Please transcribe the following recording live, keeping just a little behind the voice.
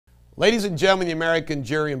Ladies and gentlemen, the American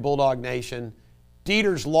Jury and Bulldog Nation,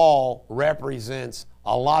 Deters Law represents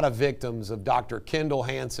a lot of victims of Dr. Kendall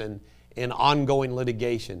Hansen in ongoing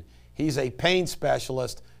litigation. He's a pain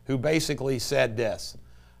specialist who basically said this: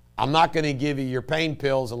 I'm not going to give you your pain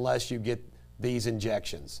pills unless you get these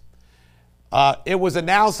injections. It was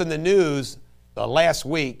announced in the news last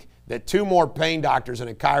week that two more pain doctors and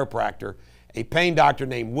a chiropractor, a pain doctor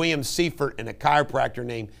named William Siefert and a chiropractor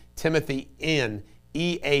named Timothy N.,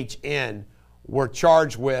 EHN, were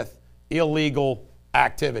charged with illegal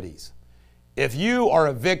activities. If you are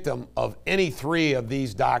a victim of any three of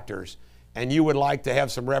these doctors and you would like to have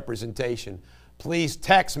some representation, please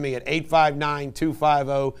text me at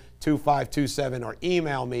 859-250-2527 or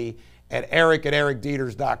email me at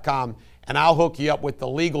eric@ericdeters.com, and I'll hook you up with the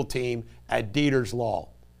legal team at Deters Law,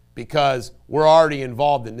 because we're already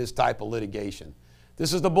involved in this type of litigation.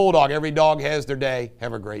 This is the Bulldog. Every dog has their day.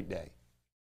 Have a great day.